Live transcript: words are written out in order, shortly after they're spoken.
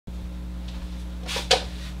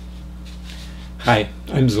Hi,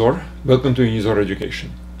 I'm Zor. Welcome to Unizor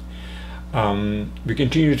Education. We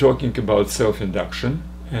continue talking about self-induction,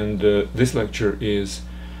 and this lecture is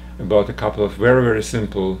about a couple of very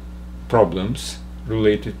simple problems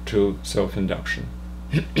related to self-induction.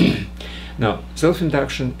 Now,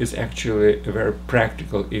 self-induction is actually a very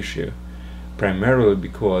practical issue, primarily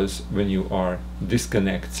because when you are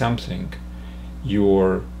disconnect something,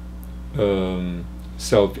 your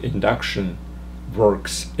self-induction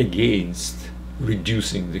works against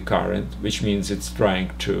reducing the current, which means it's trying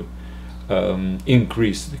to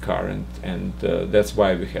increase the current, and that's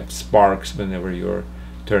why we have sparks whenever you're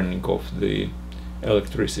turning off the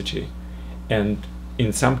electricity. And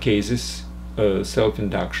in some cases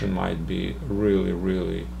self-induction might be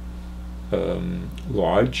really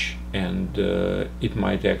large, and it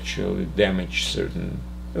might actually damage certain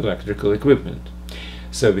electrical equipment.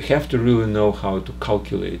 So we have to really know how to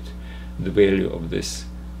calculate the value of this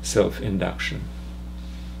self-induction.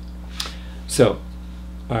 So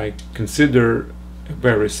I consider a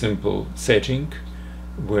very simple setting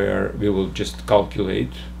where we will just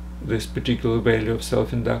calculate this particular value of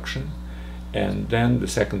self-induction, and then the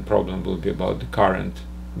second problem will be about the current,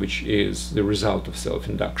 which is the result of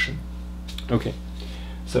self-induction. Okay,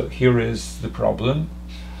 so here is the problem.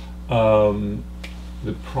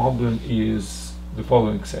 The problem is the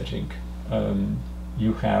following setting.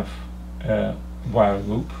 You have a while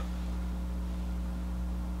loop.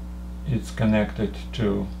 It's connected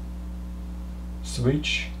to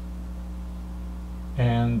switch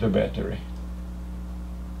and the battery.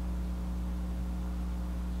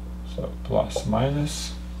 So plus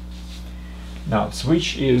minus. Now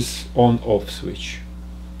switch is on-off switch.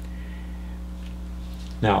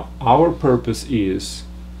 Now our purpose is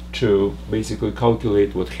to basically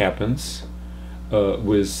calculate what happens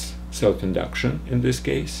with self-induction in this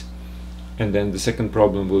case, and then the second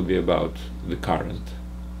problem will be about the current.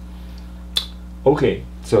 Okay,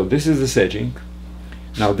 so this is the setting.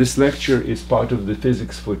 Now this lecture is part of the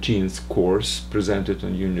Physics4Teens course presented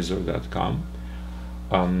on Unizor.com.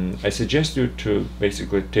 I suggest you to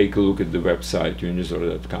basically take a look at the website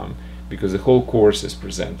Unizor.com, because the whole course is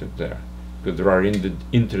presented there, because there are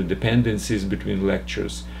interdependencies between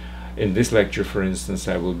lectures. In this lecture, for instance,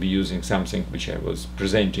 I will be using something which I was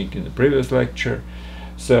presenting in the previous lecture.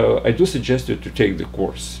 So I do suggest you to take the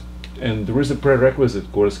course. And there is a prerequisite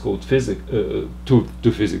course called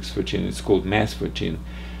Physics4Teens. It's called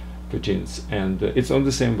Math4Teens, and it's on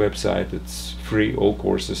the same website. It's free. All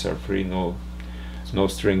courses are free. No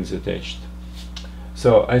strings attached.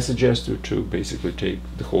 So I suggest you to basically take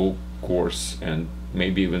the whole course, and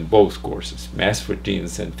maybe even both courses,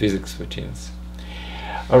 Math4Teens and Physics4Teens.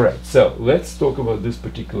 Alright, so let's talk about this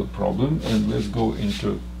particular problem, and let's go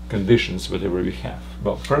into conditions, whatever we have.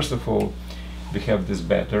 Well, first of all, we have this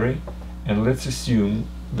battery, and let's assume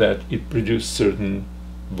that it produces certain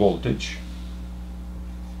voltage,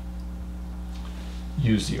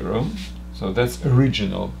 U0. So that's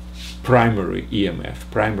original primary EMF,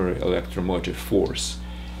 primary electromotive force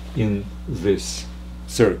in this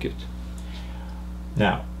circuit.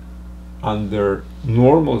 Now, under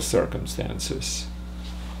normal circumstances,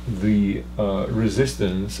 the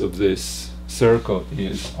resistance of this circle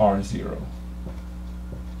is R0.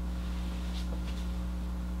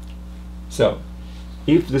 So,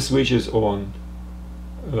 if the switch is on,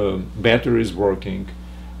 battery is working,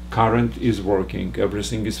 current is working,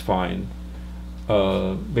 everything is fine,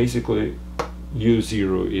 basically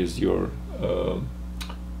U0 is your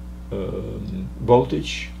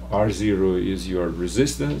voltage, R0 is your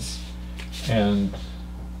resistance, and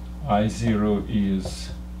I0 is,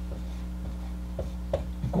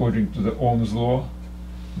 according to the Ohm's law,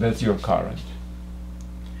 that's your current.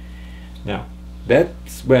 Now,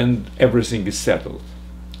 that's when everything is settled.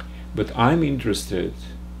 But I'm interested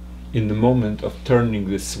in the moment of turning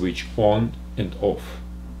the switch on and off.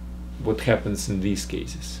 What happens in these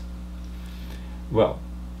cases? Well,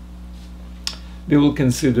 we will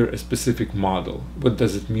consider a specific model. What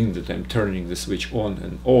does it mean that I'm turning the switch on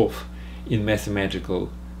and off in mathematical,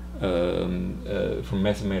 from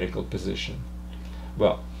mathematical position?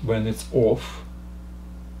 Well, when it's off,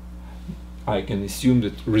 I can assume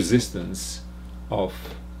that resistance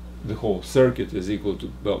of the whole circuit is equal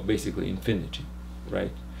to, well, basically infinity,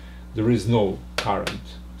 right? There is no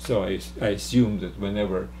current, so I assume that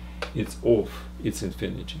whenever it's off, it's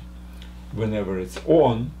infinity. Whenever it's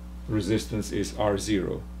on, resistance is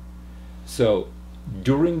R0. So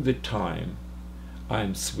during the time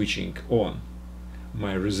I'm switching on,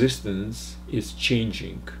 my resistance is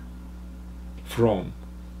changing from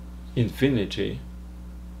infinity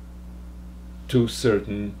to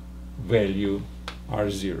certain value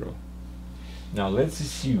R0. Now let's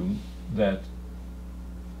assume that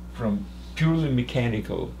from purely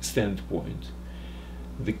mechanical standpoint,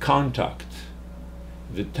 the contact,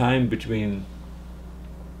 the time between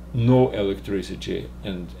no electricity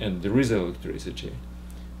and there is electricity,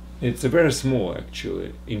 it's a very small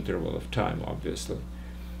actually interval of time, obviously.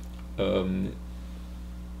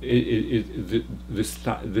 This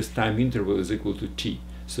time interval is equal to t.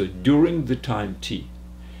 So during the time t,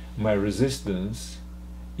 my resistance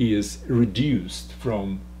is reduced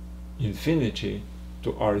from infinity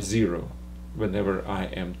to R0 whenever I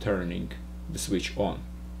am turning the switch on.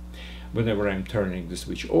 Whenever I'm turning the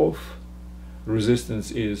switch off,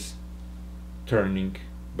 resistance is turning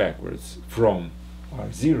backwards from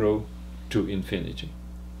R0 to infinity.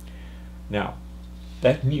 Now,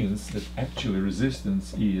 that means that actually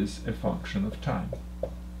resistance is a function of time.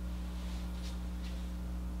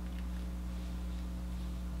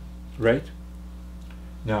 Right?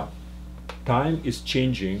 Now, time is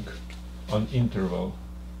changing on interval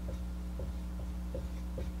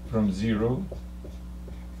from 0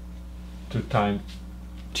 to time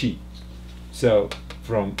t. So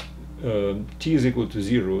from t is equal to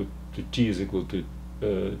 0 to t is equal to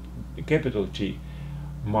capital T,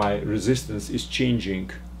 my resistance is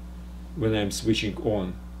changing when I'm switching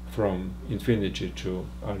on from infinity to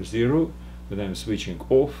R0, when I'm switching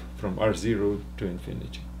off from R0 to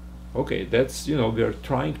infinity. Okay, that's, we are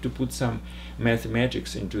trying to put some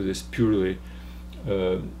mathematics into this purely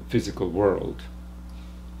physical world.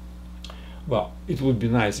 Well, it would be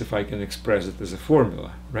nice if I can express it as a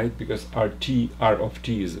formula, right? Because R of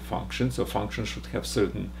t is a function, so function should have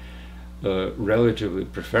certain relatively,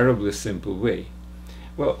 preferably simple way.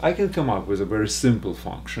 Well, I can come up with a very simple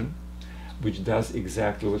function which does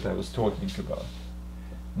exactly what I was talking about.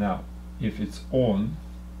 Now, if it's on,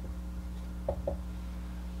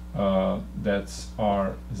 that's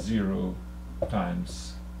R0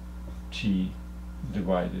 times t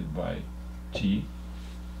divided by t.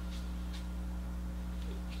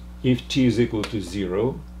 If t is equal to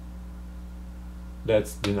 0,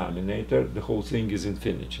 that's denominator, the whole thing is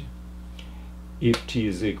infinity. If t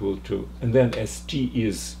is equal to, and then as t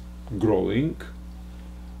is growing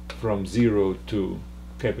from 0 to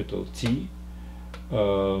capital T,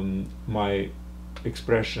 my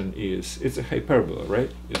expression is, it's a hyperbola,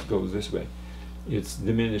 right? It goes this way. It's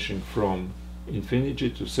diminishing from infinity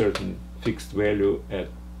to certain fixed value at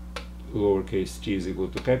lowercase t is equal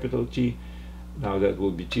to capital T. Now that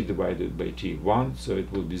will be t divided by t1, so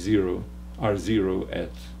it will be 0, R0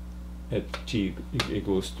 at t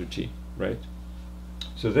equals to t, right?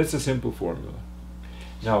 So that's a simple formula.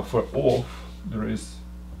 Now for off, there is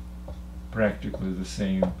practically the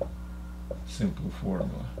same simple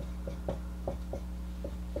formula.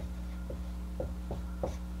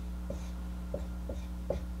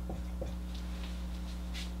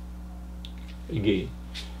 Again,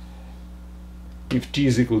 if t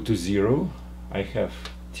is equal to 0, I have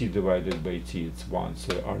t divided by t, it's 1,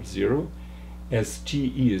 so R0. As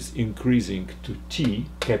t is increasing to t,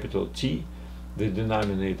 capital T, the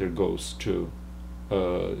denominator goes to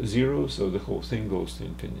 0, so the whole thing goes to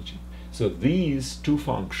infinity. So these two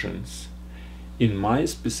functions in my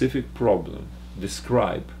specific problem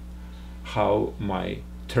describe how my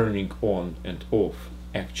turning on and off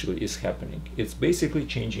actually is happening. It's basically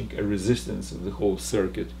changing a resistance of the whole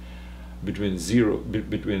circuit between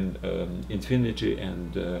infinity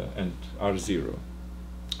and R0.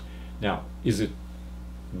 Now, is it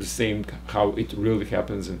the same how it really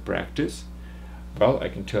happens in practice? Well, I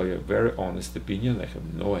can tell you a very honest opinion, I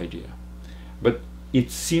have no idea. But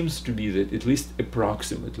it seems to be that at least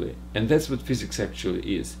approximately, and that's what physics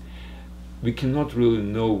actually is. We cannot really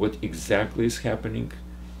know what exactly is happening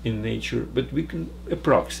in nature, but we can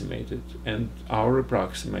approximate it, and our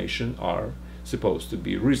approximation are supposed to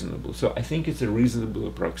be reasonable. So I think it's a reasonable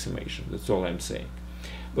approximation, that's all I'm saying.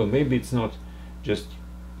 Well, maybe it's not just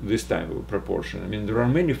this type of proportion. I mean, there are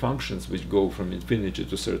many functions which go from infinity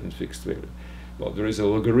to certain fixed value. Well, there is a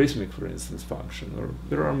logarithmic, for instance, function, or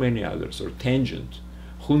there are many others, or tangent,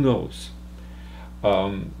 who knows.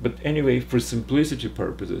 But anyway, for simplicity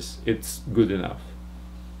purposes, it's good enough.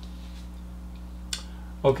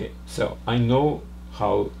 Okay, so I know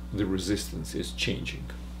how the resistance is changing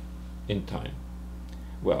in time.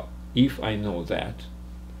 Well, if I know that,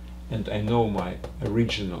 and I know my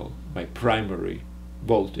primary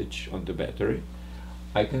voltage on the battery,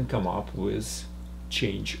 I can come up with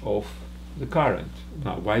change of the current.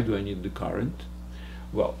 Now, why do I need the current?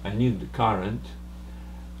 Well, I need the current,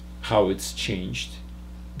 how it's changed,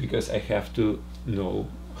 because I have to know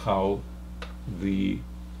how the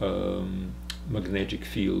magnetic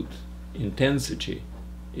field intensity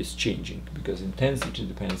is changing, because intensity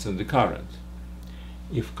depends on the current.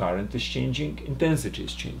 If current is changing, intensity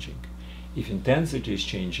is changing. If intensity is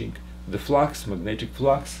changing, the flux, magnetic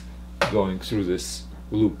flux going through this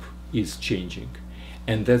loop is changing.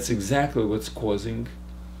 And that's exactly what's causing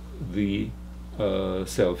the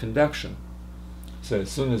self-induction. So as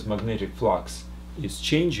soon as magnetic flux is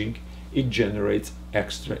changing, it generates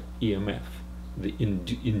extra EMF, the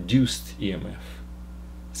induced EMF,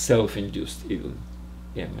 self-induced even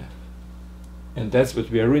EMF. And that's what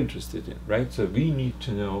we are interested in, right? So we need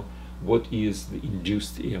to know what is the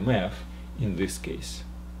induced EMF in this case.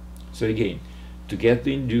 So again, to get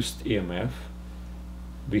the induced EMF,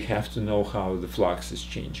 we have to know how the flux is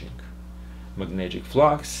changing. Magnetic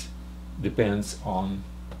flux depends on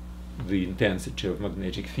the intensity of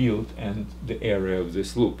magnetic field and the area of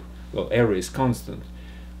this loop. Well, area is constant,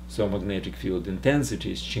 so magnetic field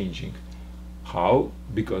intensity is changing. How?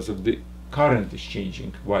 Because of the current is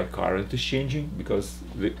changing. Why current is changing? Because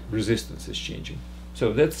the resistance is changing.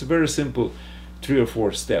 So that's very simple 3 or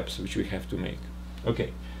 4 steps which we have to make.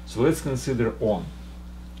 Okay, so let's consider on.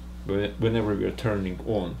 Whenever we are turning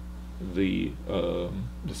on the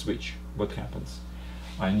switch, what happens?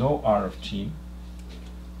 I know R of t,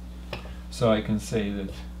 so I can say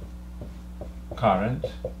that current,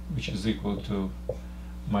 which is equal to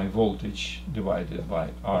my voltage divided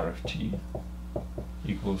by R of t,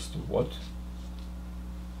 equals to what?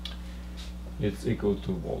 It's equal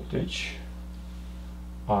to voltage.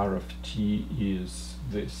 R of t is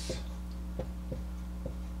this,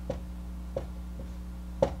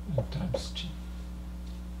 times t.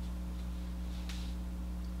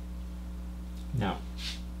 Now,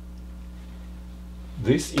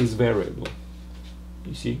 this is variable.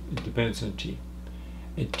 You see, it depends on t.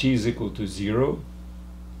 At t is equal to 0,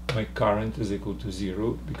 my current is equal to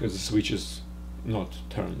 0 because the switch is not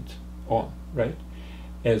turned on, right?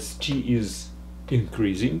 As t is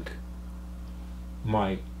increasing,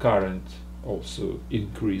 my current also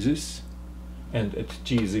increases, and at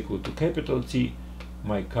t is equal to capital T,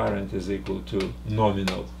 my current is equal to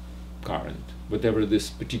nominal current, whatever this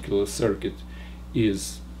particular circuit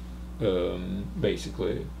is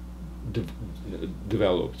basically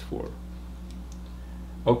developed for.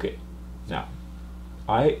 Okay, now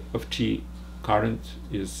I of t current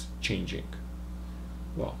is changing.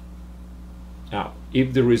 Well, now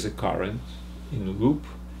if there is a current in a loop,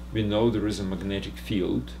 we know there is a magnetic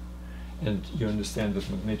field, and you understand that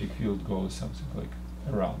magnetic field goes something like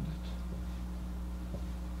around it.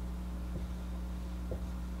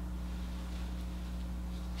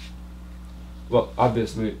 Well,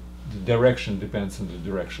 obviously the direction depends on the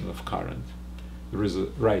direction of current. There is a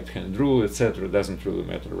right-hand rule, etc. Doesn't really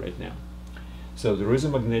matter right now. So there is a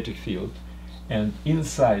magnetic field, and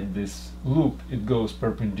inside this loop it goes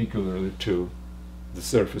perpendicularly to the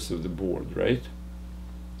surface of the board, right?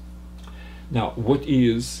 Now, what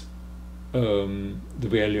is the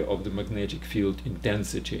value of the magnetic field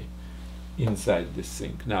intensity inside this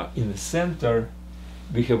thing? Now, in the center,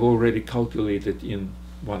 we have already calculated in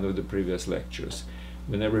one of the previous lectures.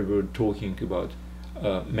 Whenever we were talking about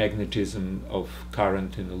magnetism of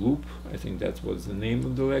current in a loop, I think that was the name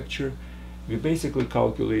of the lecture, we basically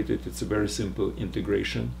calculated, it's a very simple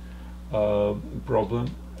integration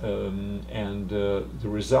problem, and the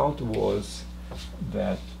result was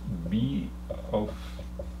that B of,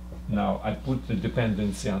 now I put the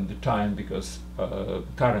dependency on the time because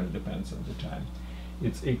current depends on the time,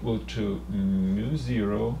 it's equal to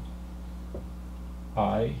mu0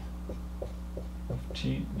 I of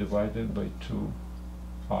t divided by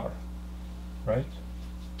 2r, right?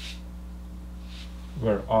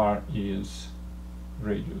 Where r is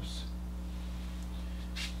radius.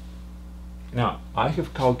 Now, I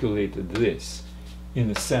have calculated this in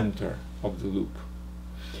the center of the loop.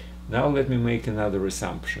 Now let me make another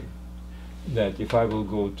assumption, that if I will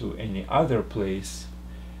go to any other place,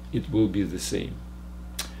 it will be the same.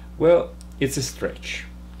 Well, it's a stretch,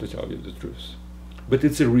 to tell you the truth, but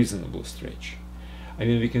it's a reasonable stretch. I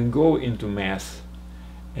mean, we can go into math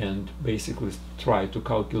and basically try to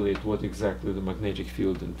calculate what exactly the magnetic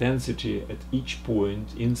field intensity at each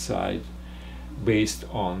point inside based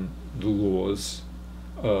on the laws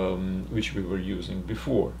which we were using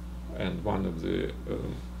before. And one of the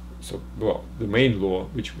the main law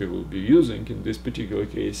which we will be using in this particular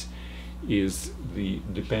case is the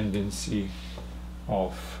dependency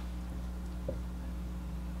of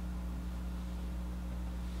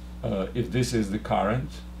if this is the current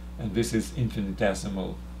and this is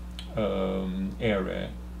infinitesimal area,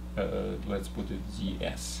 let's put it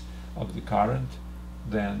Gs of the current,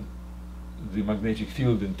 then the magnetic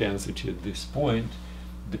field intensity at this point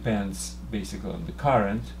depends basically on the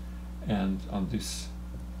current and on this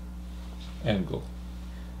angle.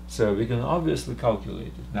 So we can obviously calculate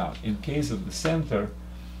it. Now, in case of the center,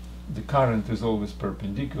 the current is always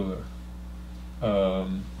perpendicular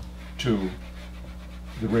to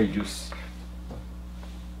the radius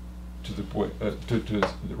to the point to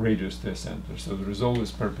the radius to the center. So there is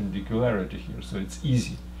always perpendicularity here. So it's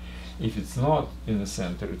easy. If it's not in the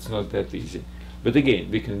center, it's not that easy. But again,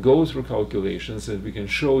 we can go through calculations and we can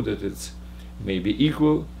show that it's maybe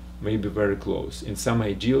equal, maybe very close. In some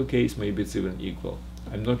ideal case, maybe it's even equal.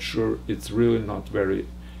 I'm not sure. It's really not very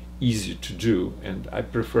easy to do, and I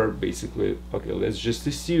prefer basically, okay, let's just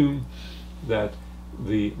assume that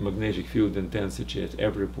the magnetic field intensity at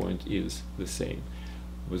every point is the same.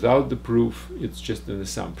 Without the proof, it's just an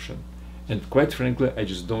assumption. And quite frankly, I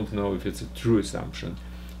just don't know if it's a true assumption.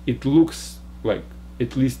 It looks like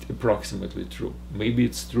at least approximately true. Maybe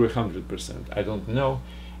it's true 100%. I don't know,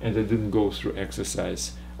 and I didn't go through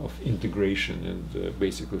exercise of integration and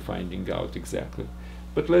basically finding out exactly.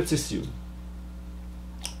 But let's assume.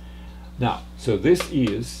 Now, so this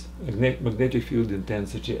is magnetic field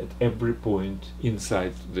intensity at every point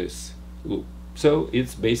inside this loop. So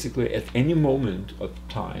it's basically at any moment of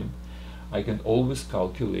time, I can always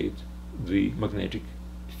calculate the magnetic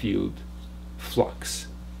field flux,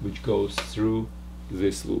 which goes through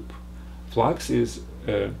this loop. Flux is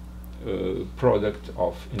a product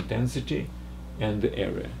of intensity and the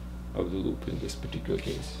area of the loop in this particular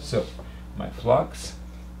case. So my flux,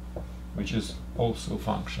 which is also a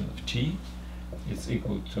function of T, is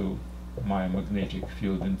equal to my magnetic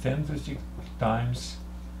field intensity times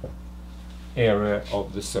area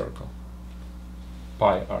of the circle,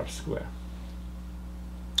 pi r square.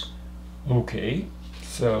 Okay,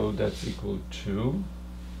 so that's equal to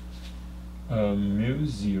mu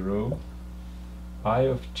 0 I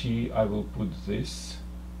of t. I will put this,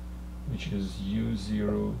 which is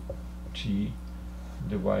u0 t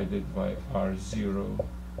divided by r0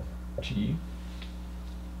 t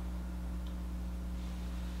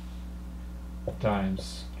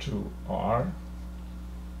times 2r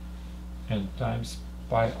and times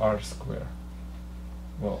pi r square.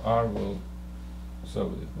 Well, r will,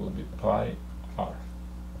 so it will be pi r.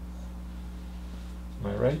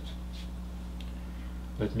 Am I right?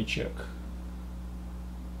 Let me check.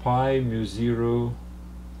 Pi mu 0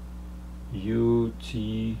 u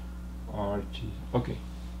t r t. Okay,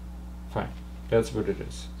 fine. That's what it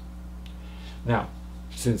is. Now,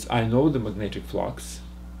 since I know the magnetic flux,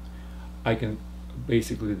 I can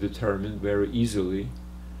basically determine very easily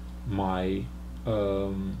my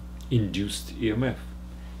induced EMF.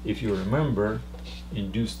 If you remember,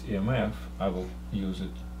 induced EMF, I will use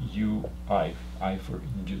it UI, I for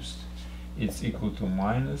induced. It's equal to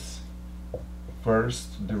minus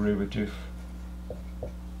first derivative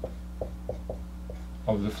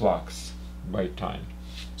of the flux by time.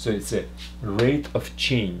 So it's a rate of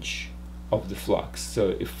change of the flux.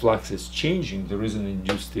 So if flux is changing, there is an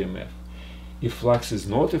induced EMF. If flux is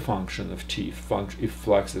not a function of t, if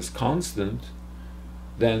flux is constant,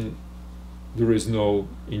 then there is no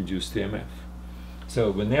induced EMF.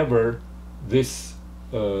 So whenever this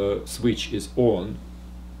switch is on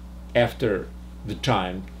after the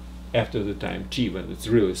time t, when it's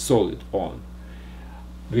really solid on,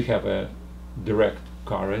 we have a direct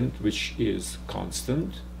current which is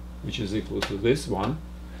constant, which is equal to this one.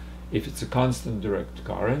 If it's a constant direct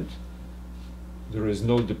current, there is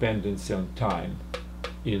no dependency on time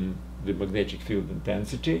in the magnetic field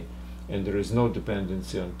intensity, and there is no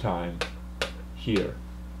dependency on time here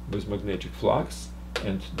with magnetic flux,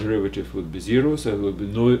 and derivative will be 0, so there will be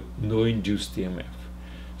no induced EMF.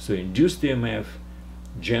 So induced EMF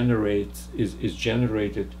is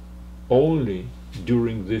generated only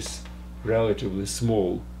during this relatively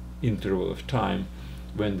small interval of time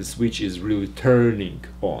when the switch is really turning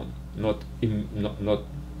on, not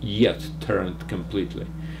yet turned completely.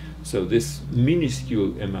 So this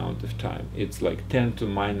minuscule amount of time, it's like 10 to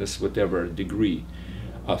minus whatever degree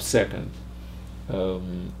of second,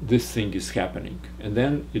 this thing is happening, and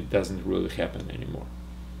then it doesn't really happen anymore.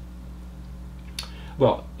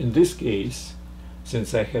 Well, in this case,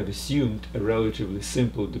 since I have assumed a relatively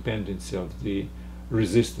simple dependency of the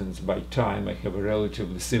resistance by time, I have a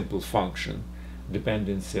relatively simple function.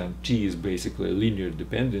 Dependency on t is basically a linear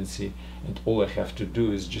dependency, and all I have to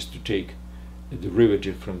do is just to take a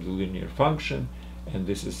derivative from the linear function, and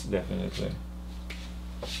this is definitely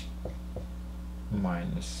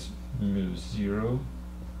minus mu 0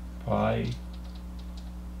 pi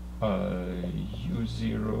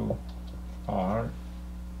u0 r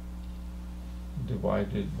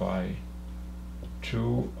divided by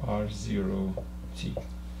 2r0 t.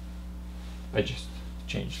 I just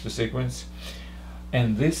changed the sequence.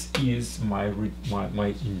 And this is my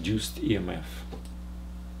induced EMF.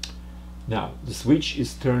 Now the switch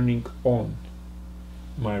is turning on.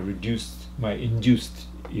 My induced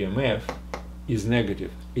EMF is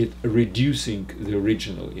negative. It's reducing the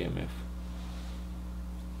original EMF.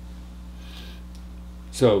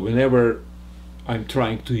 So whenever I'm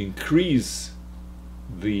trying to increase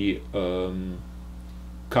the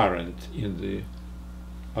current in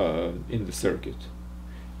the circuit,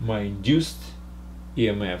 my induced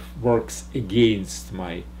EMF works against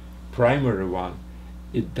my primary one.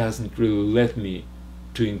 It doesn't really let me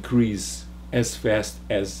to increase as fast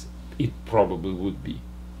as it probably would be.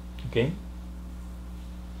 Okay?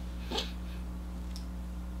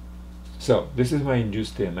 So this is my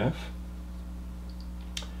induced EMF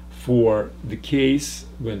for the case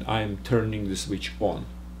when I'm turning the switch on.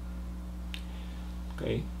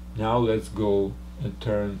 Okay, now let's go and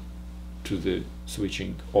turn to the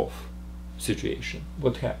switching off situation.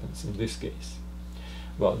 What happens in this case?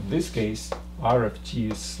 Well, in this case, R of t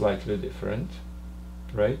is slightly different,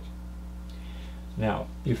 right? Now,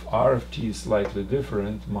 if R of t is slightly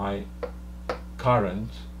different, my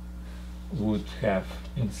current would have,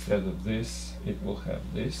 instead of this, it will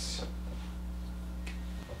have this.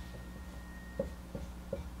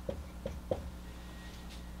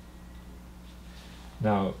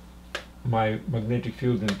 Now, my magnetic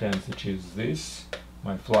field intensity is this,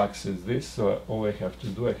 my flux is this, so all I have to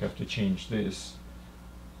do, I have to change this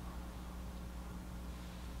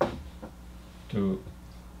to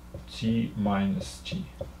T minus T.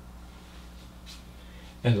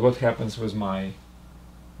 And what happens with my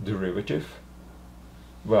derivative?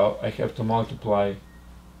 Well, I have to multiply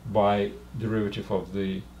by derivative of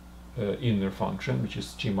the inner function, which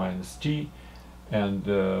is T minus T, and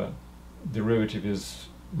derivative is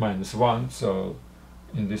 -1, so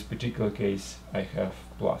in this particular case I have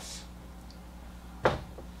plus.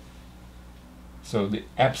 So the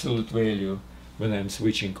absolute value when I'm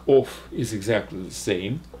switching off is exactly the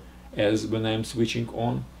same as when I'm switching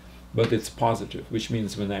on, but it's positive, which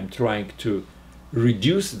means when I'm trying to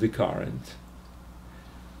reduce the current,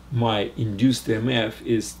 my induced EMF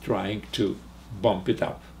is trying to bump it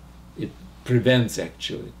up. It prevents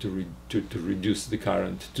actually to reduce the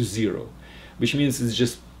current to 0, which means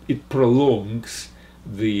it prolongs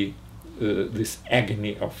the this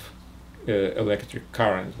agony of electric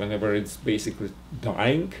current. Whenever it's basically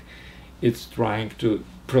dying, it's trying to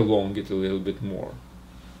prolong it a little bit more,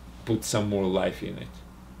 put some more life in it.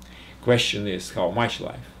 Question is how much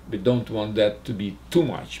life. We don't want that to be too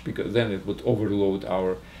much, because then it would overload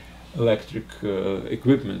our electric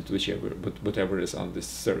equipment, whatever is on this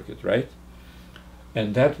circuit, right?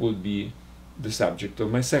 And that would be the subject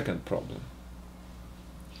of my second problem.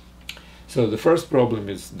 So the first problem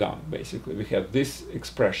is done, basically. We have this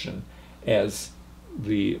expression as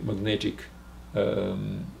the magnetic,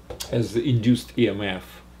 as the induced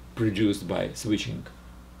EMF produced by switching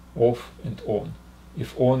off and on.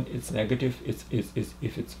 If on, it's negative,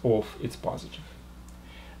 if it's off, it's positive.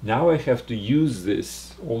 Now I have to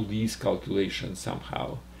use all these calculations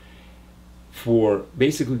somehow for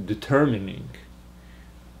basically determining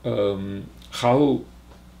how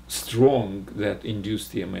strong that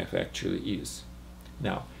induced EMF actually is.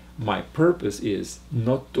 Now, my purpose is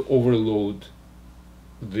not to overload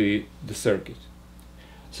the circuit.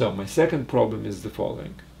 So my second problem is the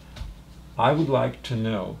following. I would like to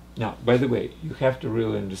know, now, by the way, you have to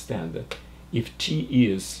really understand that if T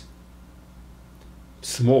is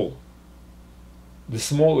small, the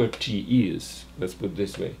smaller T is, let's put it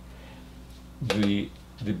this way, the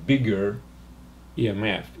bigger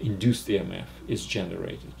EMF, induced EMF, is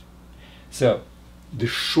generated. So the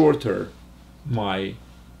shorter my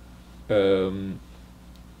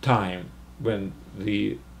time when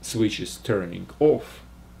the switch is turning off,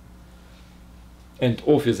 and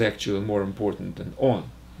off is actually more important than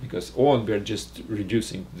on, because on we are just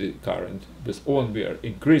reducing the current, with on we are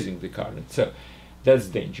increasing the current, so that's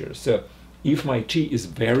dangerous. So if my T is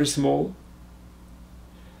very small,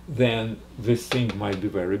 then this thing might be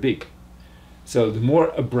very big. So the more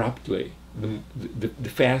abruptly, the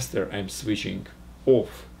faster I'm switching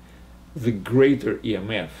off, the greater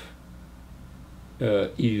EMF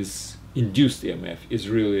induced EMF is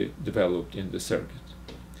really developed in the circuit.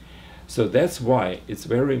 So that's why it's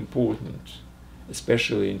very important,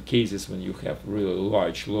 especially in cases when you have really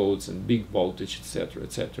large loads and big voltage, etc.,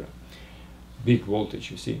 etc. Big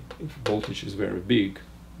voltage, you see, if voltage is very big,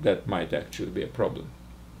 that might actually be a problem.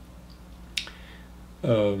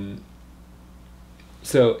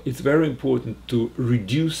 So it's very important to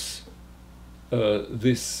reduce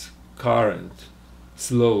this current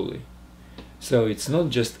slowly, So it's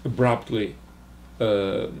not just abruptly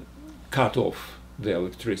cut off the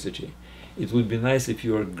electricity. It would be nice if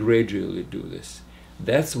you gradually do this.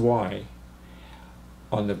 That's why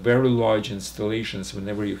on the very large installations,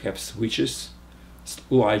 whenever you have switches,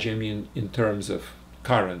 large I mean in terms of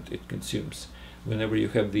current it consumes, whenever you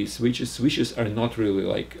have these switches, switches are not really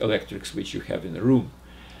like electric switch you have in a room.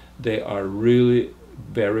 They are really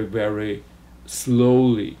very, very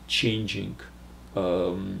slowly changing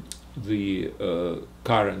the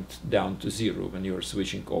current down to zero when you are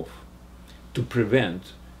switching off, to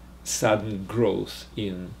prevent sudden growth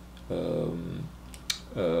in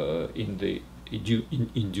the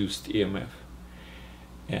induced EMF.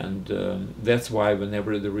 And that's why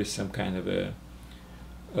whenever there is some kind of a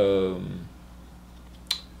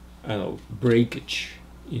I don't know, breakage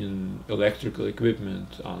in electrical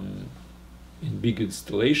equipment in big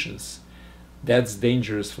installations, that's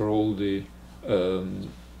dangerous for all the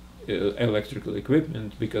electrical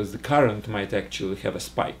equipment, because the current might actually have a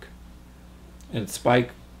spike, and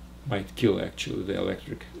spike might kill actually the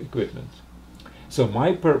electric equipment. So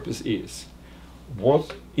my purpose is,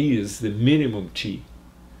 what is the minimum T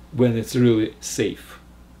when it's really safe?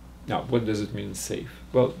 Now, what does it mean safe?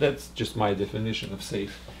 Well, that's just my definition of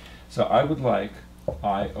safe. So I would like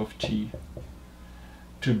I of t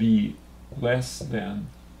to be less than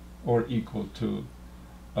or equal to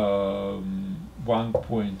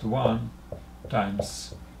 1.1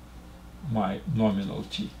 times my nominal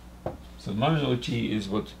t. So nominal t is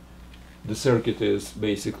what the circuit is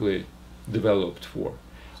basically developed for.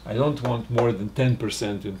 I don't want more than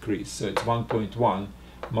 10% increase, so it's 1.1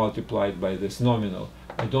 multiplied by this nominal.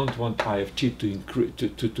 I don't want I of t to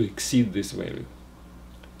exceed this value.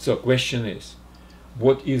 So question is,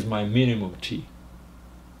 what is my minimum t,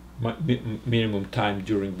 my minimum time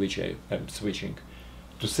during which I am switching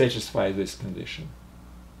to satisfy this condition?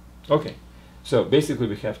 Okay, so basically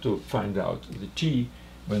we have to find out the t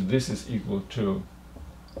when this is equal to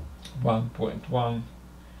 1.1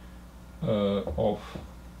 of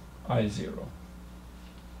I0.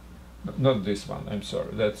 Not this one, I'm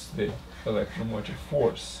sorry, that's the electromotive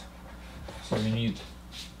force. So we need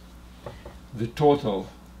the total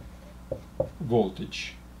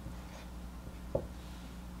voltage.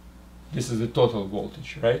 This is the total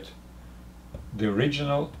voltage, right? The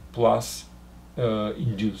original plus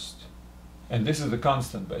induced. And this is the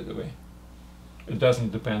constant, by the way. It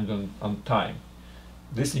doesn't depend on time.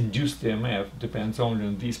 This induced EMF depends only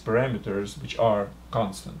on these parameters, which are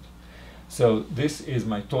constant. So this is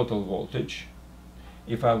my total voltage.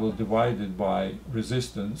 If I will divide it by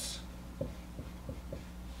resistance,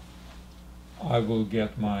 I will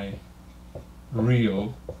get my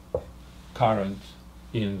real current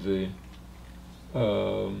in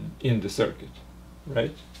the circuit,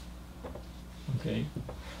 right? Okay.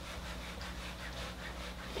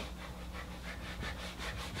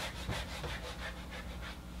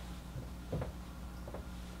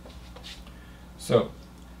 So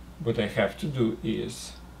what I have to do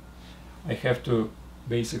is I have to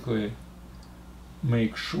basically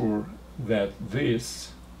make sure that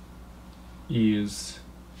this is,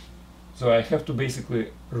 so I have to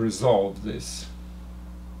basically resolve this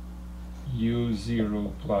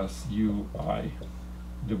u0 plus ui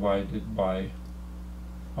divided by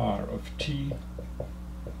r of t.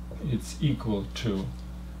 It's equal to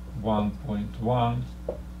 1.1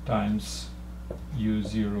 times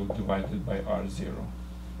u0 divided by r0.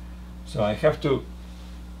 So I have to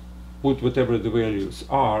put whatever the values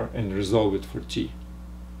are and resolve it for t,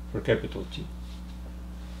 for capital T.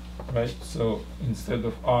 Right? So instead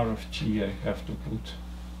of r of t, I have to put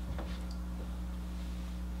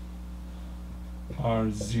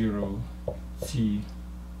r0 t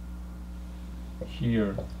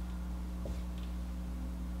here.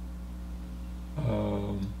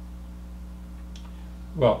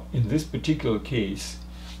 Well, in this particular case,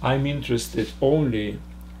 I'm interested only.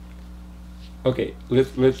 Okay,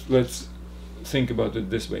 let's think about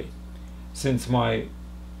it this way. Since my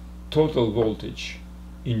total voltage,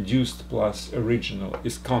 induced plus original,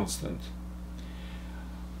 is constant,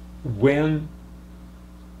 when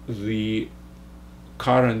the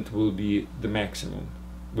current will be the maximum,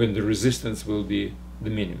 when the resistance will be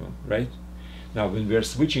the minimum, right? Now, when we are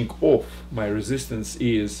switching off, my resistance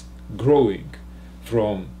is growing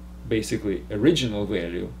from basically original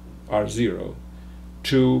value, R0,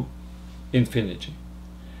 to infinity.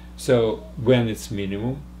 So when it's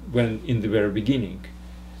minimum, when in the very beginning,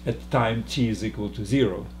 at time t is equal to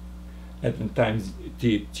 0, at the time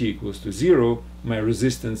t equals to 0, my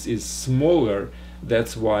resistance is smaller.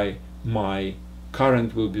 That's why my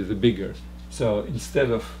current will be the bigger. So instead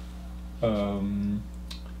of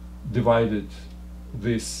divided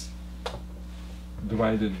this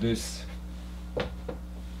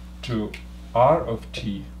to r of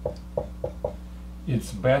t,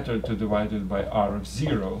 it's better to divide it by r of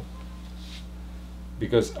 0,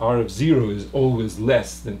 because r of 0 is always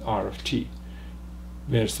less than r of t.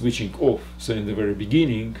 We're switching off, so in the very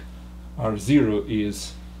beginning r0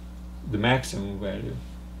 is the maximum value,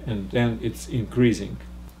 and then it's increasing.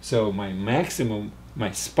 So my maximum,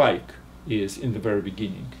 my spike, is in the very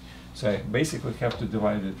beginning. So I basically have to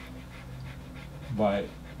divide it by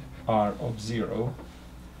r of 0,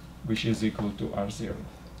 which is equal to r0.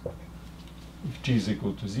 If t is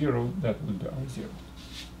equal to 0, that would be r0.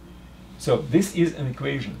 So this is an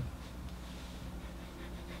equation.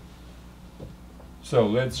 So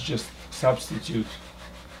let's just substitute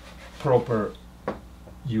proper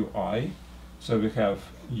ui. So we have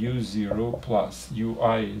u0 plus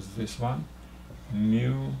ui is this one,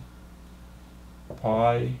 mu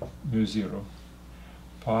pi mu0,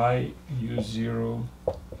 pi u0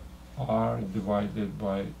 r divided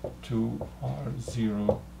by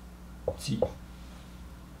 2r0 t.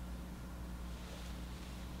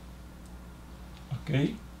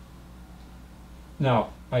 Okay, now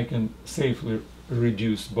I can safely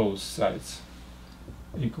reduce both sides,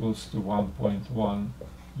 equals to 1.1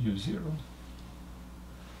 u0.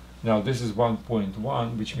 Now this is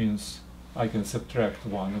 1.1, which means I can subtract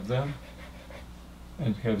one of them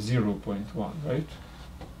and have 0.1, right?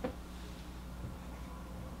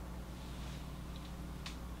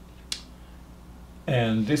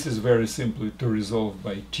 And this is very simply to resolve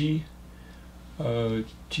by t.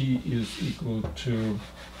 T is equal to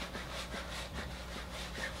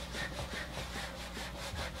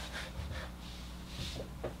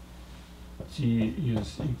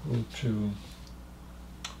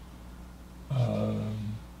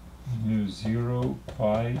mu0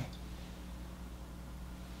 pi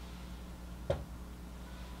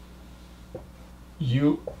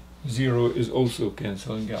u0 is also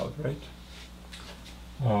cancelling out, right?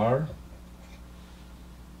 R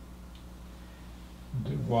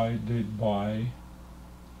divided by,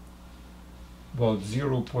 well,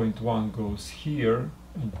 0.1 goes here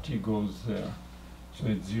and t goes there, so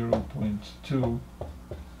it's 0.2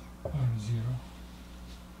 r0.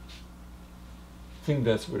 I think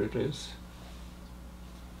that's what it is.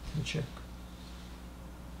 Let me check.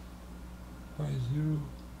 Pi 0.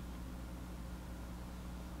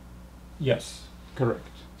 Yes, correct.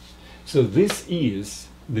 So this is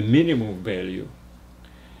the minimum value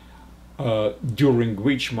during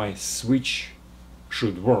which my switch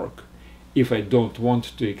should work if I don't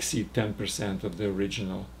want to exceed 10% of the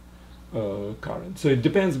original current. So it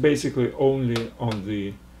depends basically only on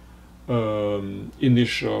the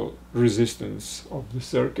initial resistance of the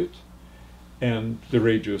circuit and the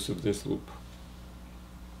radius of this loop.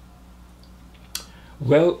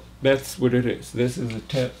 Well, that's what it is. This is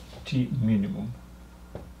a T minimum.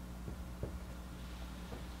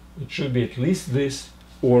 It should be at least this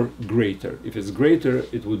or greater. If it's greater,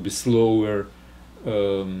 it would be slower,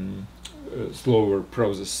 slower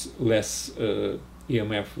process, less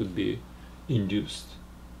EMF would be induced.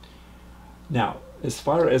 Now, as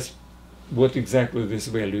far as what exactly this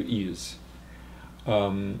value is,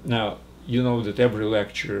 now you know that every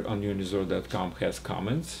lecture on Unizor.com has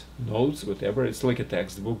comments, notes, whatever. It's like a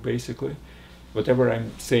textbook basically. Whatever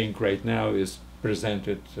I'm saying right now is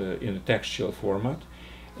presented in a textual format.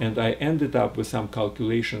 And I ended up with some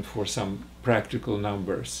calculation for some practical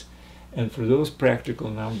numbers. And for those practical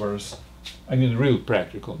numbers, I mean real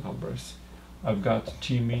practical numbers, I've got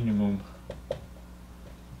T minimum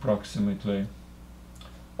approximately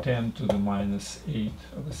 10 to the minus 8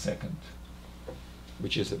 of a second,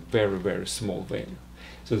 which is a very, very small value.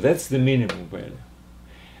 So that's the minimum value.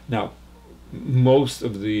 Now, most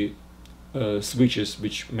of the switches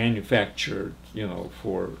which manufactured, you know,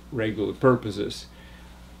 for regular purposes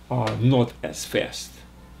are not as fast.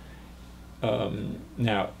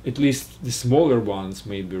 Now, at least the smaller ones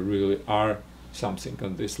maybe really are something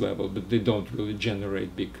on this level, but they don't really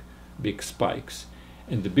generate big spikes.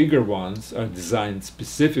 And the bigger ones are designed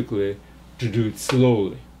specifically to do it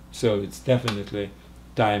slowly. So it's definitely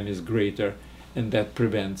time is greater, and that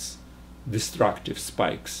prevents destructive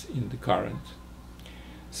spikes in the current.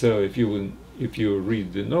 So if you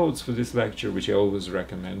read the notes for this lecture, which I always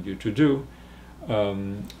recommend you to do,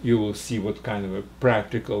 you will see what kind of a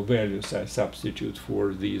practical values I substitute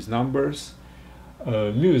for these numbers.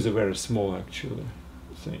 Mu is a very small actually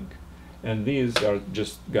thing, and these are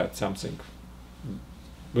just got something,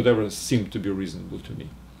 whatever seemed to be reasonable to me.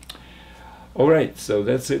 All right, so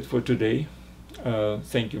that's it for today.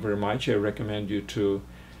 Thank you very much. I recommend you to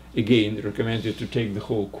again, recommend you to take the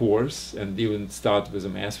whole course and even start with a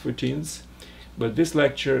Math for Teens. But this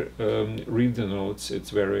lecture, read the notes. It's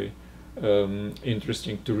very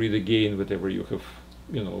interesting to read again whatever you have,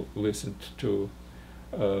 listened to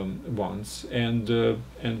once, and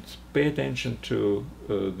pay attention to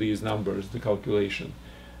these numbers, the calculation.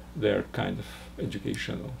 They're kind of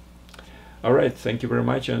educational. All right, thank you very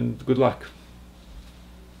much and good luck.